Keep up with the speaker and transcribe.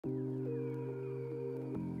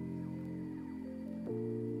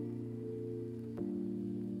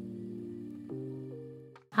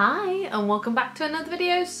Hi and welcome back to another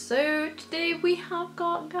video. So today we have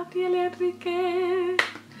got Gabriel Henrique.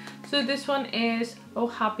 So this one is Oh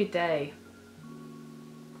Happy Day.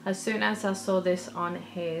 As soon as I saw this on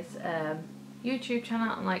his YouTube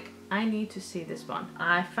channel, I'm like, I need to see this one.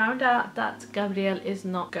 I found out that Gabriel is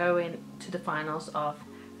not going to the finals of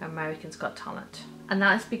America's Got Talent, and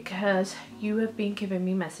that is because you have been giving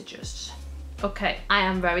me messages. Okay, I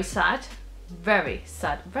am very sad, very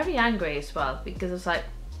angry as well, because it's like,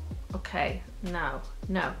 okay, no.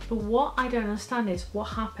 But what I don't understand is what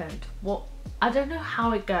happened. I don't know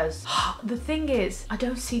how it goes. The thing is, I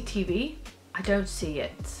don't see TV. I don't see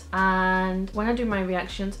it. And when I do my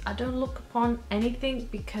reactions, I don't look upon anything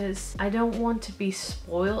because I don't want to be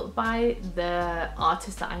spoiled by the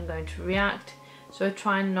artist that I'm going to react. So I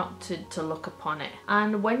try not to look upon it.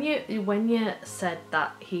 And when you said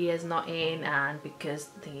that he is not in, and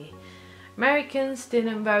because the Americans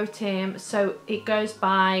didn't vote him, so it goes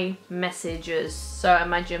by messages. So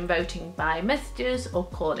imagine voting by messages or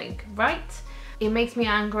calling, right? It makes me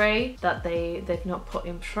angry that they've not put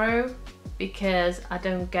him through, because I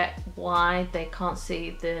don't get why they can't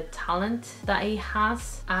see the talent that he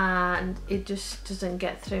has, and it just doesn't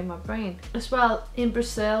get through my brain. As well, in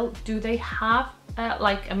Brazil, do they have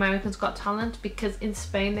like Americans Got Talent? Because in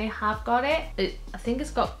Spain they have got it. I think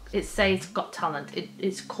it says Got Talent.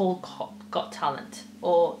 It's called Got Talent,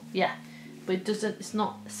 or yeah, but it's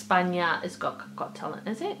not España. It's got Talent,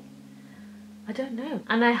 is it? I don't know.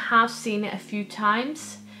 And I have seen it a few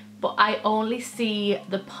times, but I only see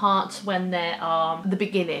the parts when they are the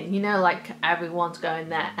beginning, you know, like everyone's going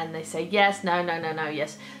there and they say yes, no,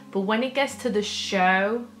 yes. But when it gets to the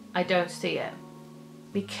show, I don't see it.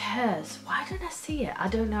 Because why don't I see it? I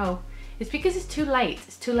don't know. It's because it's too late.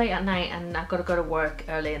 It's too late at night and I've got to go to work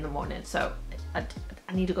early in the morning, so I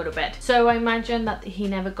need to go to bed. So I imagine that he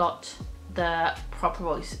never got the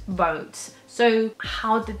proper votes. So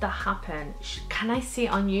how did that happen? Can I see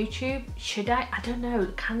it on YouTube? Should I? I don't know.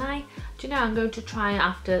 Can I? Do you know, I'm going to try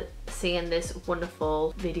after seeing this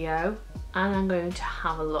wonderful video, and I'm going to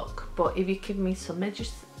have a look. But if you give me some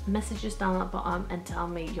messages down at the bottom and tell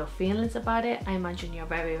me your feelings about it, I imagine you're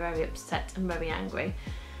very upset and very angry,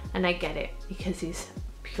 and I get it, because he's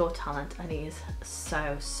pure talent and he is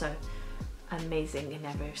so amazing in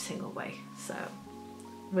every single way. So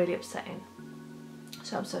really upsetting.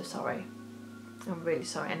 So I'm so sorry. I'm really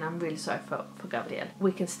sorry, and I'm really sorry for Gabriel.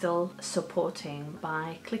 We can still support him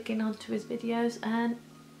by clicking onto his videos and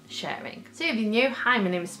sharing. So if you're new, hi, my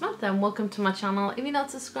name is Samantha and welcome to my channel. If you're not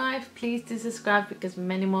subscribed, please do subscribe, because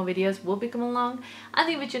many more videos will be coming along. And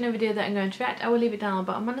the original video that I'm going to react, I will leave it down at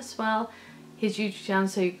the bottom as well, his YouTube channel,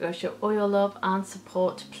 so you can go show all your love and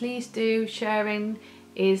support. Please do. Sharing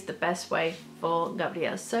is the best way for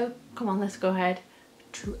Gabriel. So come on, let's go ahead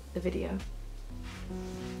to the video.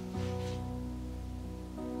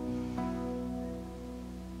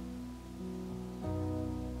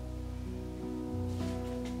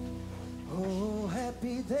 Oh,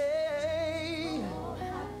 happy day. Oh,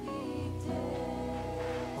 happy day.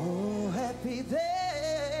 Oh, happy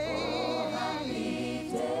day. Oh, happy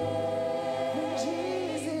day. When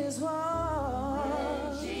Jesus won.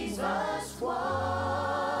 When Jesus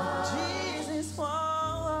won. When Jesus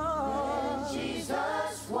won. When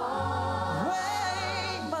Jesus won.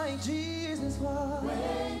 When my Jesus won.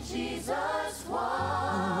 When Jesus won.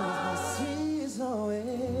 My sins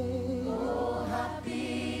away. Oh,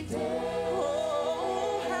 happy day.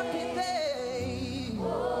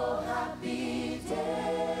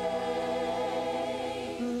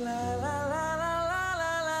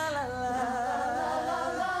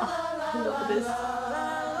 Look at this.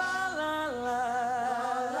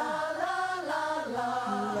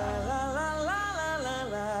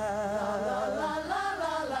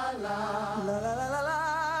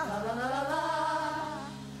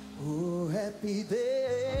 Oh, happy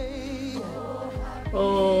day.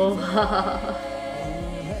 Oh. Happy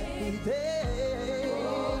day.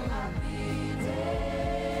 Oh, happy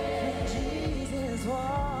day. When Jesus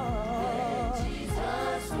won. When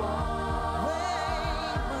Jesus won.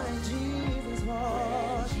 When my Jesus won.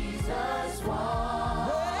 When Jesus won.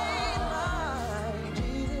 When my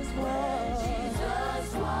Jesus won. When Jesus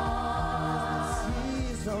won.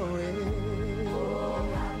 He's away.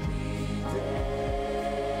 Oh, happy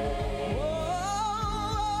day. Oh, happy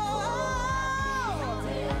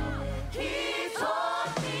day. He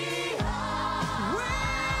taught me how. We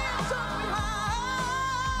taught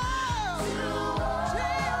me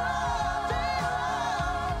how to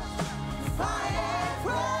fight and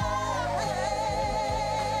pray.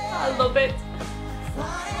 I love it.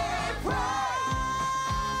 Fight and pray.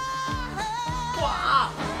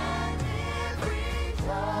 Wow. And every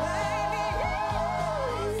joy.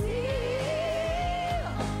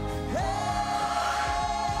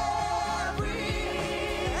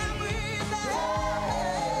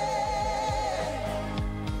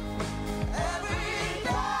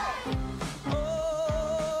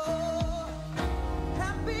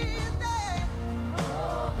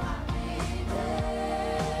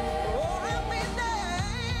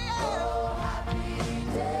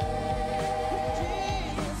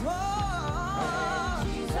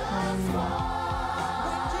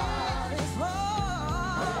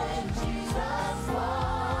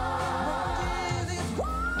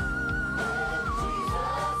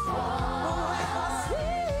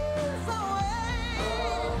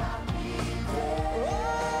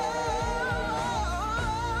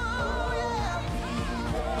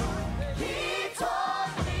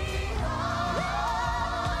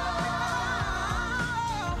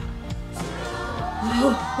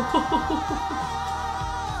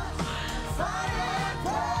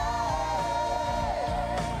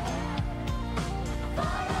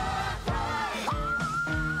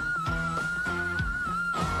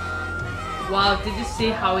 Wow, did you see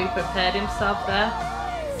how he prepared himself there?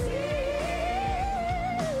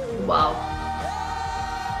 Wow.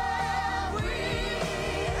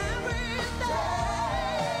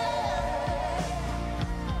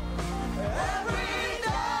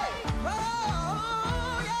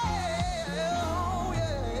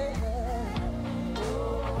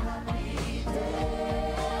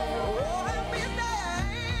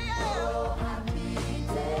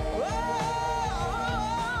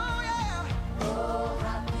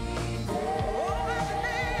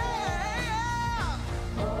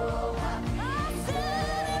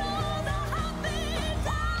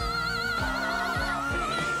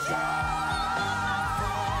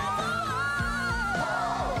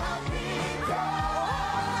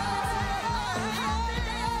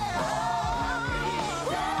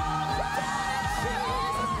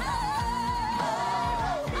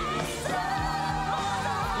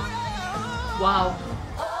 Wow.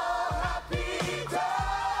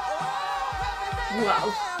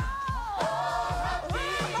 Wow.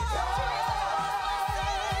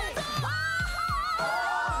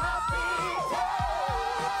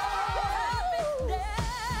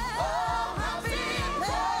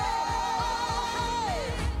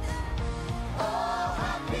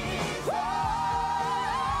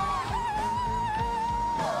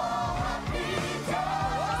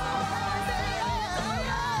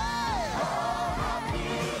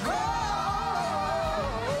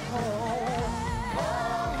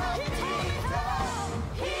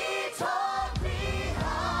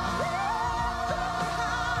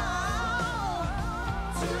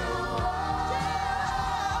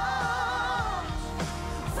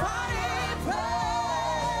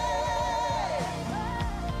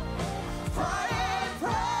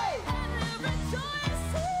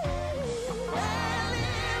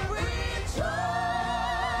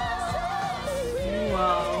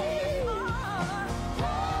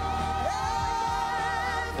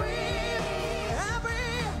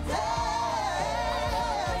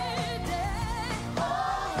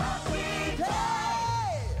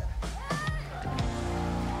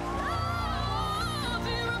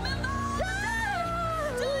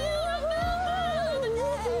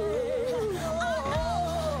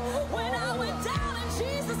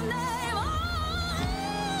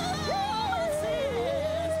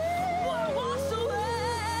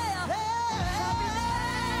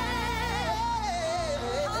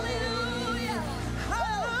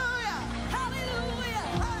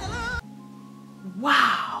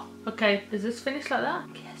 Wow. Okay, is this finished like that?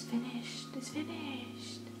 Okay, it's finished. It's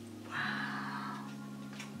finished. Wow.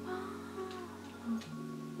 Wow.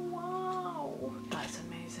 Wow. That's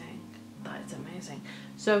amazing. That is amazing.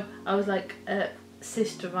 So I was like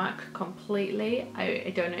Sister Act completely.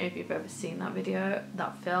 I don't know if you've ever seen that video,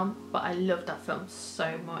 that film, but I love that film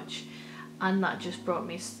so much. And that just brought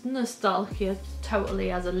me nostalgia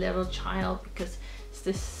totally as a little child, because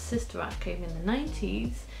this Sister Act came in the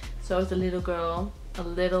 90s. So I was a little girl.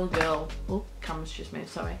 Oh, camera's just moved,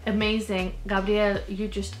 sorry. Amazing. Gabriel, you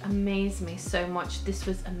just amazed me so much. This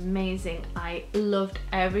was amazing. I loved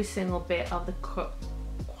every single bit of the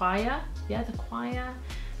choir. Yeah, the choir.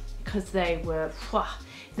 Because they were,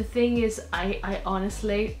 the thing is, I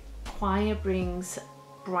honestly, choir brings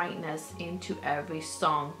brightness into every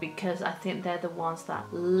song, because I think they're the ones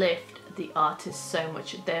that lift the artists so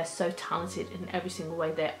much. They're so talented in every single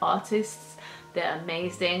way. They're artists, they're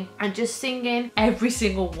amazing, and just singing every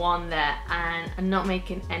single one there and not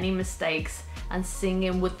making any mistakes and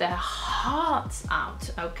singing with their hearts out,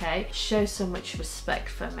 okay, shows so much respect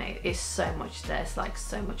for me. It's so much, there's like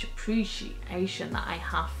so much appreciation that I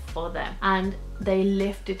have for them, and they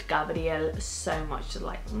lifted Gabriel so much.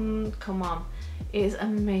 Like, come on. It is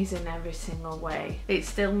amazing every single way. It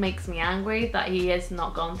still makes me angry that he has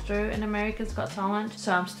not gone through an America's Got Talent,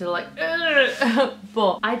 so I'm still like, ugh.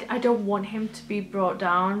 But I don't want him to be brought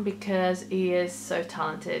down, because he is so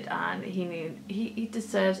talented and he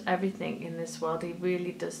deserves everything in this world. He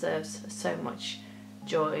really deserves so much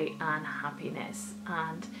joy and happiness,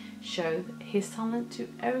 and show his talent to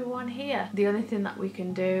everyone here. The only thing that we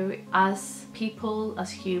can do as people,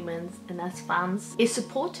 as humans and as fans, is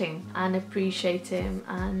support him and appreciate him,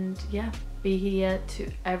 and yeah, be here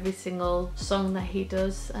to every single song that he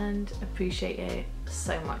does and appreciate it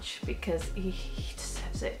so much, because he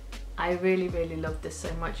deserves it. I really love this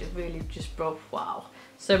so much. It really just brought, wow,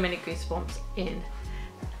 so many goosebumps in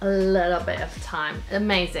a little bit of time.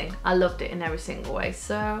 Amazing. I loved it in every single way.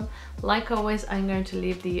 So like always, I'm going to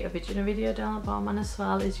leave the original video down at the bottom and as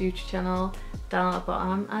well his YouTube channel down at the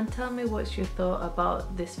bottom, and tell me what's your thought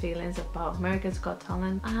about these feelings about America's Got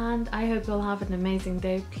Talent. And I hope you'll have an amazing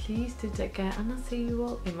day. Please do take care, and I'll see you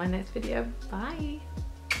all in my next video. Bye.